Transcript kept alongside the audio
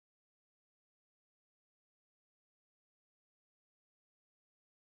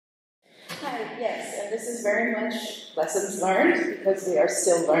and this is very much lessons learned, because we are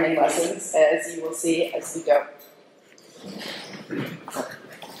still learning lessons, as you will see as we go.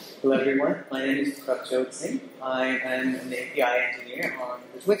 Hello everyone, my name is Prabjot Singh. I am an API engineer on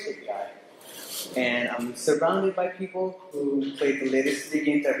the Twitch API. And I'm surrounded by people who play the latest video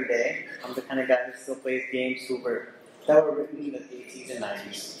games every day. I'm the kind of guy who still plays games that were written in the 80s and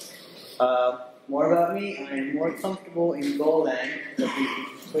 90s. More about me, I am more comfortable in Golang,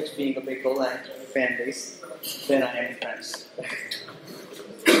 Twitch being a big Golang fan base, than I am in French.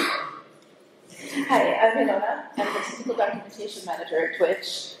 Hi, I'm Ilona. I'm the Technical Documentation Manager at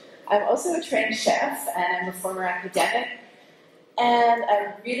Twitch. I'm also a trained chef, and I'm a former academic. And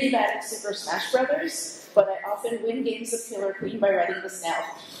I'm really bad at Super Smash Brothers, but I often win games of Killer Queen by writing the snail.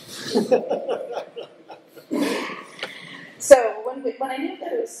 So when I knew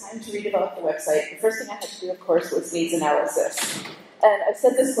that it was time to redevelop the website, the first thing I had to do, of course, was needs analysis. And I've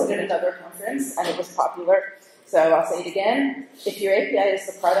said this quote at another conference, and it was popular, so I'll say it again. If your API is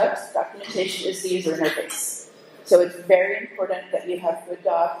the product, documentation is the user interface. So it's very important that you have good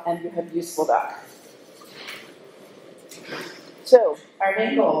doc and you have useful doc. So our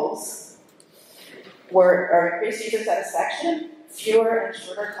main goals were increased user satisfaction, fewer and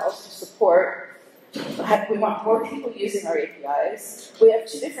shorter calls to support. We want more people using our APIs. We have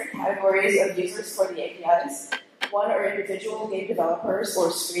two different categories of users for the APIs. One are individual game developers or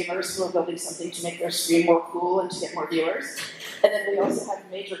streamers who are building something to make their stream more cool and to get more viewers. And then we also have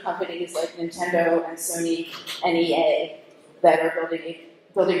major companies like Nintendo and Sony and EA that are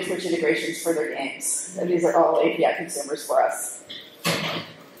building Twitch integrations for their games. And these are all API consumers for us.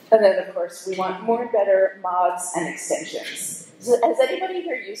 And then, of course, we want more and better mods and extensions. So, has anybody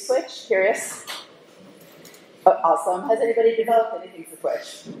here used Twitch? Curious? Oh, awesome. Has anybody developed anything for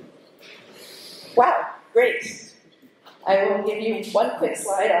Twitch? Wow, great. I will give you one quick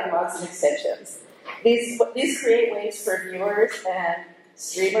slide on mods and extensions. These create ways for viewers and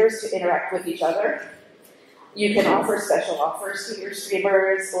streamers to interact with each other. You can offer special offers to your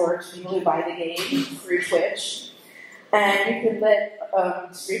streamers or to people who buy the game through Twitch. And you can let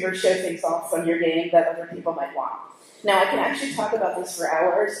streamers show things off on your game that other people might want. Now, I can actually talk about this for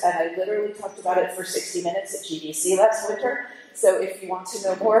hours, and I literally talked about it for 60 minutes at GDC last winter. So if you want to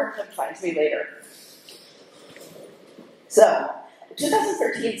know more, come find me later. So, a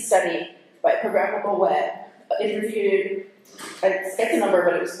 2013 study by Programmable Web interviewed, I forget the number,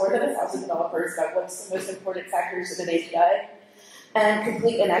 but it was more than 1,000 developers about what's the most important factors of an API, and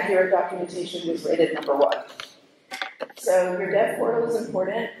complete and accurate documentation was rated number 1. So your dev portal is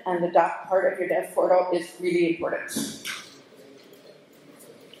important, and the doc part of your dev portal is really important.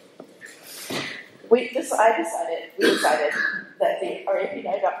 We decided that our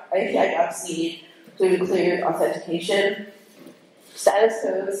API docs need to include authentication, status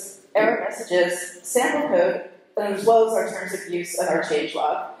codes, error messages, sample code, and as well as our terms of use and our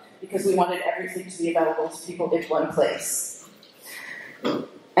changelog, because we wanted everything to be available to people in one place.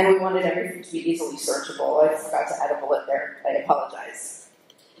 And we wanted everything to be easily searchable. I forgot to add a bullet there. I apologize.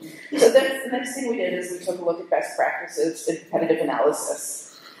 So then the next thing we did is we took a look at best practices in competitive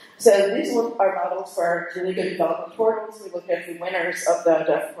analysis. So these were our models for our really good development portals. We looked at the winners of the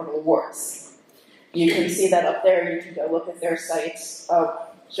Dev Portal Awards. You can see that up there. You can go look at their sites.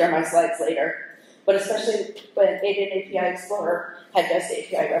 I'll share my slides later. But especially when API Explorer had best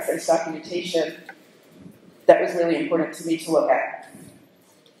API reference documentation, that was really important to me to look at.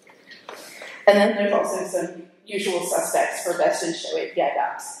 And then there's also some usual suspects for best in show API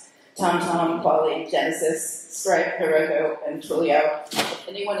docs. TomTom, Quali, Genesis, Stripe, Heroku, and Twilio. If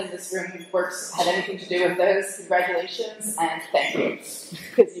anyone in this room who had anything to do with those, congratulations and thank you.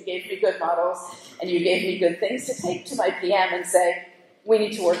 Because you gave me good models and you gave me good things to take to my PM and say, we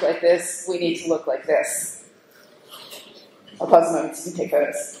need to work like this, we need to look like this. I'll pause a moment so you can take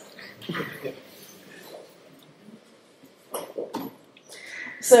photos.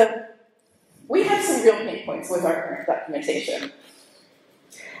 So, we have some real pain points with our current documentation.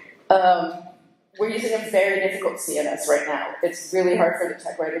 We're using a very difficult CMS right now. It's really hard for the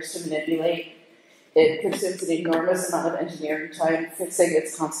tech writers to manipulate. It consumes an enormous amount of engineering time fixing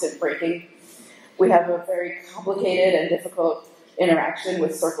its constant breaking. We have a very complicated and difficult interaction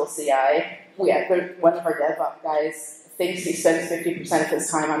with Circle CI. One of our DevOps guys thinks he spends 50% of his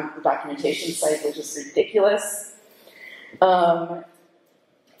time on the documentation site, which is ridiculous.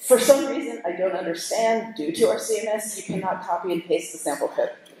 For some reason I don't understand, due to our CMS, you cannot copy and paste the sample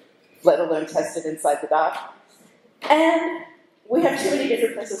code, let alone test it inside the doc. And we have too many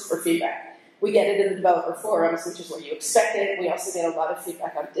different places for feedback. We get it in the developer forums, which is where you expect it. We also get a lot of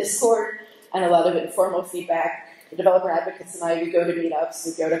feedback on Discord and a lot of informal feedback. the developer advocates and I, we go to meetups,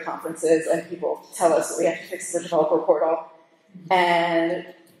 we go to conferences, and people tell us that we have to fix the developer portal. And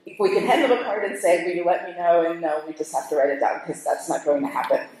we can hand them a card and say, will you let me know? And no, we just have to write it down because that's not going to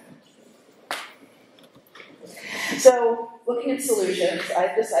happen. So, looking at solutions,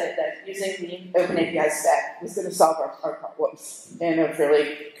 I've decided that using the OpenAPI spec was going to solve our problems in a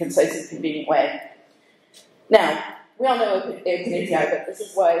fairly concise and convenient way. Now, we all know OpenAPI, but this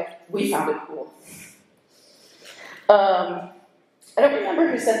is why we found it cool. I don't remember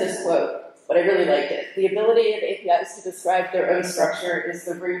who said this quote, but I really liked it. The ability of APIs to describe their own structure is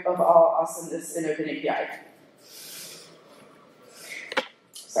the root of all awesomeness in OpenAPI.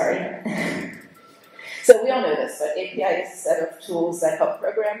 Sorry. So we all know this, but API is a set of tools that help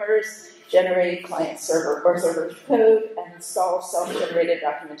programmers generate client-server or server code and install self-generated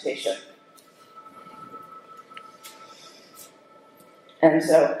documentation. And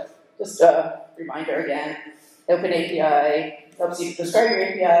so, just a reminder again, OpenAPI helps you describe your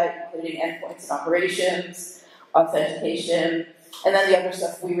API, including endpoints and operations, authentication, and then the other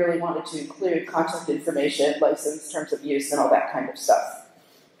stuff we really wanted to include, contact information, license, terms of use, and all that kind of stuff.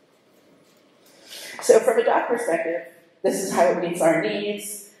 So from a doc perspective, this is how it meets our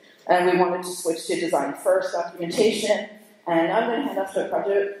needs, and we wanted to switch to design first documentation, and I'm going to hand off to a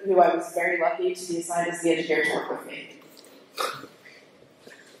project who I was very lucky to be assigned as the engineer to work with me.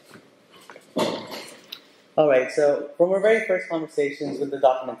 All right, so from our very first conversations with the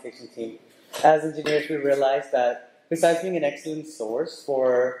documentation team, as engineers, we realized that besides being an excellent source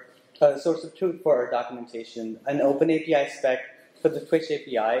of truth for our documentation, an open API spec for the Twitch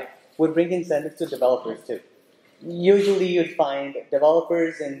API would bring incentive to developers too. Usually you'd find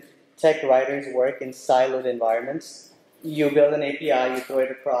developers and tech writers work in siloed environments. You build an API, you throw it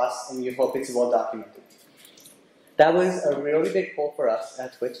across, and you hope it's well documented. That was a really big goal for us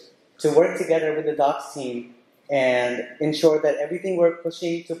at Twitch, to work together with the docs team and ensure that everything we're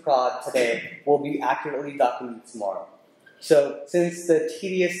pushing to prod today will be accurately documented tomorrow. So since the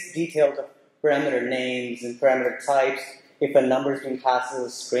tedious details of parameter names and parameter types, if a number is being passed as a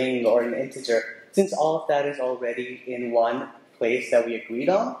string or an integer, since all of that is already in one place that we agreed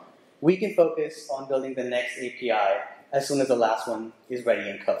on, we can focus on building the next API as soon as the last one is ready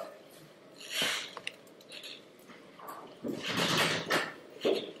in code.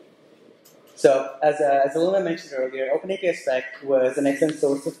 So, as Aluna mentioned earlier, OpenAPI spec was an excellent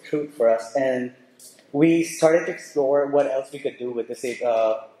source of truth for us, and we started to explore what else we could do with the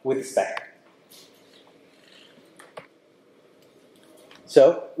spec.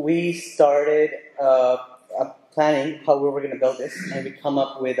 So we started planning how we were going to build this, and we come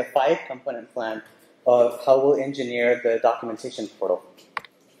up with a 5-component plan of how we'll engineer the documentation portal.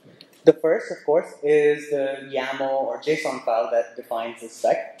 The first, of course, is the YAML or JSON file that defines the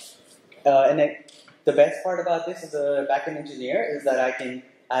spec. The best part about this as a backend engineer is that I can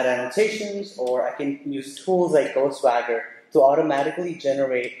add annotations, or I can use tools like GoSwagger to automatically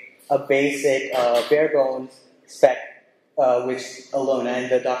generate a basic bare bones spec which Alona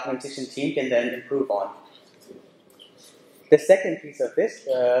and the documentation team can then improve on. The second piece of this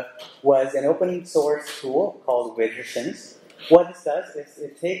was an open source tool called Widgersons. What this does is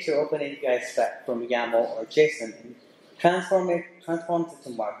it takes your OpenAPI spec from YAML or JSON and transforms it to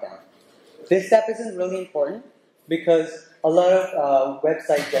Markdown. This step isn't really important because a lot of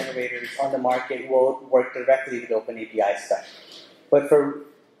website generators on the market will work directly with OpenAPI spec. But for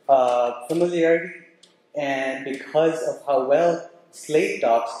familiarity and because of how well Slate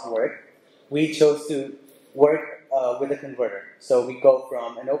docs work, we chose to work with a converter. So we go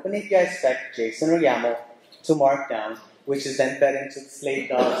from an OpenAPI spec, JSON or YAML, to Markdown, which is then fed into Slate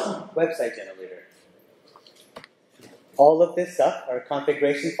docs website generator. All of this stuff are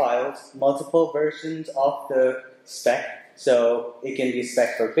configuration files, multiple versions of the spec. So it can be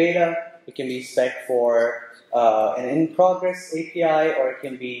spec for beta, it can be spec for an in-progress API, or it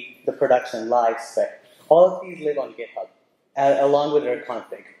can be the production live spec. All of these live on GitHub, along with their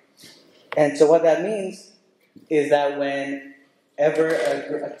config. And so what that means is that whenever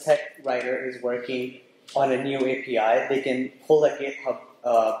a tech writer is working on a new API, they can pull a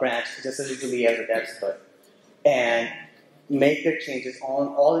GitHub branch just as easily as the devs could and make their changes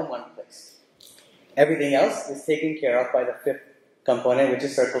all in one place. Everything else is taken care of by the 5th component, which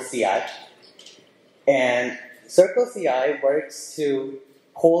is Circle CI. And Circle CI works to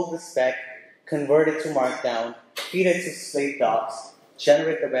pull the spec, convert it to Markdown, feed it to Slate docs,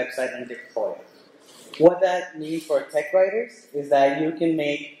 generate the website, and deploy it. What that means for tech writers is that you can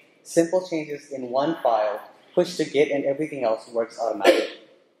make simple changes in one file, push to Git, and everything else works automatically.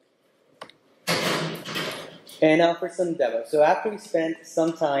 And now for some demo. So after we spent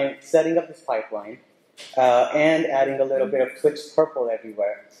some time setting up this pipeline, and adding a little bit of Twitch purple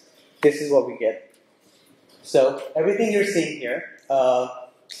everywhere. This is what we get. So everything you're seeing here,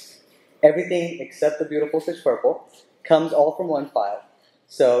 everything except the beautiful Twitch purple, comes all from one file.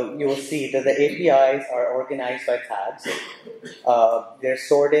 So you will see that the APIs are organized by tags. They're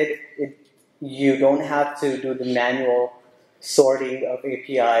sorted. You don't have to do the manual sorting of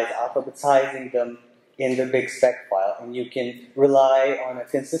APIs, alphabetizing them in the big spec file, and you can rely on a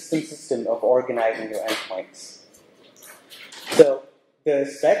consistent system of organizing your endpoints. So the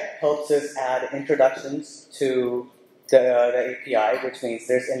spec helps us add introductions to the API, which means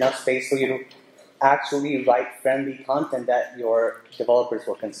there's enough space for you to actually write friendly content that your developers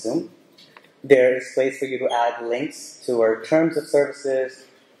will consume. There is space for you to add links to our terms of services,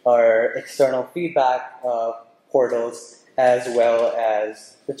 our external feedback portals, as well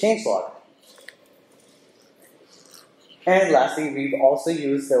as the changelog. And lastly, we've also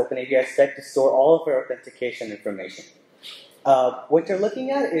used the OpenAPI spec to store all of our authentication information. What you're looking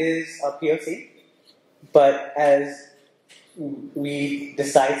at is a POC, but as we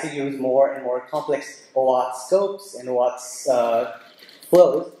decide to use more and more complex OAuth scopes and OAuth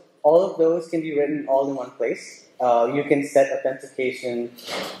flows, all of those can be written all in one place. You can set authentication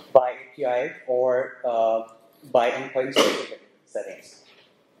by API or by endpoint specific settings.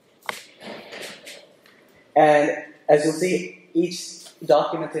 And as you'll see, each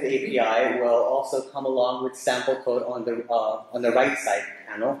documented API will also come along with sample code on the right side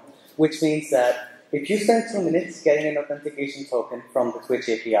panel, which means that if you spend 2 minutes getting an authentication token from the Twitch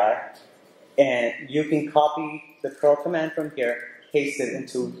API, and you can copy the curl command from here, paste it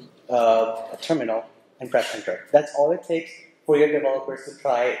into a terminal, and press enter. That's all it takes for your developers to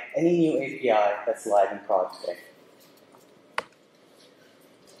try any new API that's live in prod today.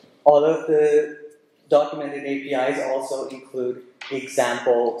 All of the documented APIs also include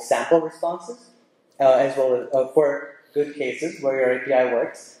example sample responses, as well as for good cases where your API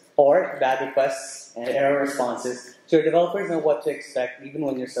works, or bad requests and error responses, so your developers know what to expect even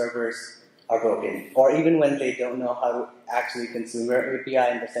when your servers are broken, or even when they don't know how to actually consume your API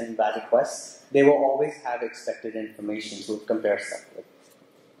and they're sending bad requests. They will always have expected information to compare stuff with.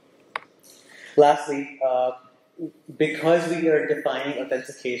 Lastly, because we are defining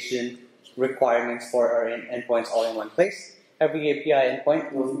authentication requirements for our endpoints all in one place, every API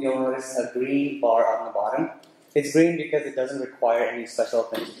endpoint, you'll notice a green bar on the bottom. It's green because it doesn't require any special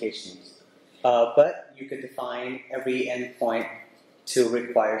authentications. But you could define every endpoint to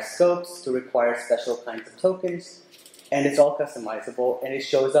require scopes, to require special kinds of tokens, and it's all customizable, and it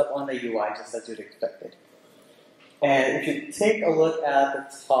shows up on the UI just as you'd expected. And if you take a look at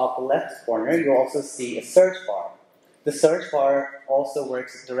the top left corner, you'll also see a search bar. The search bar also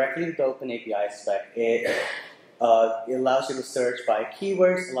works directly with the OpenAPI spec. It allows you to search by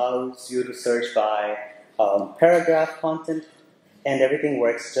keywords, allows you to search by paragraph content, and everything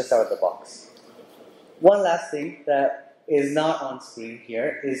works just out of the box. One last thing that is not on screen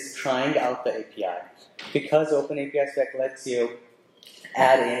here is trying out the API. Because OpenAPI spec lets you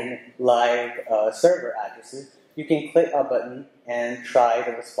add in live server addresses, you can click a button and try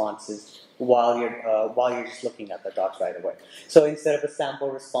the responses while you're just looking at the docs right away. So instead of a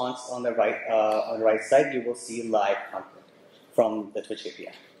sample response on the right side, you will see live content from the Twitch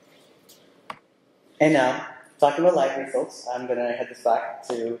API. And now, talking about live results, I'm going to head this back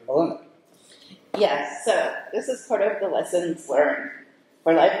to Alona. Yes, so this is part of the lessons learned.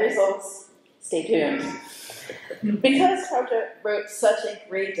 For live results, stay tuned. Because Project wrote such a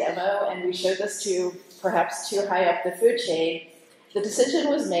great demo, and we showed this to perhaps too high up the food chain, the decision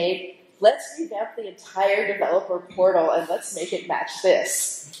was made, let's revamp the entire developer portal and let's make it match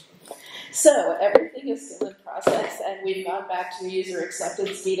this. So everything is still in process, and we've gone back to user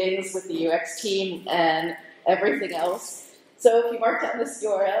acceptance meetings with the UX team and everything else. So if you mark down this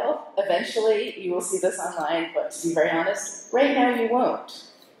URL, eventually you will see this online, but to be very honest, right now you won't.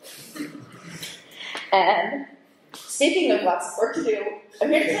 And speaking of lots of work to do,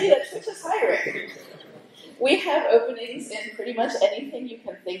 I'm here to tell you that Twitch is hiring. We have openings in pretty much anything you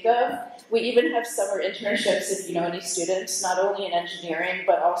can think of. We even have summer internships if you know any students, not only in engineering,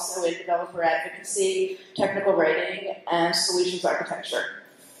 but also in developer advocacy, technical writing, and solutions architecture.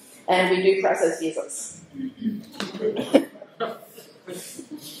 And we do process visas.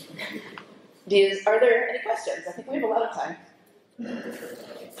 Are there any questions? I think we have a lot of time.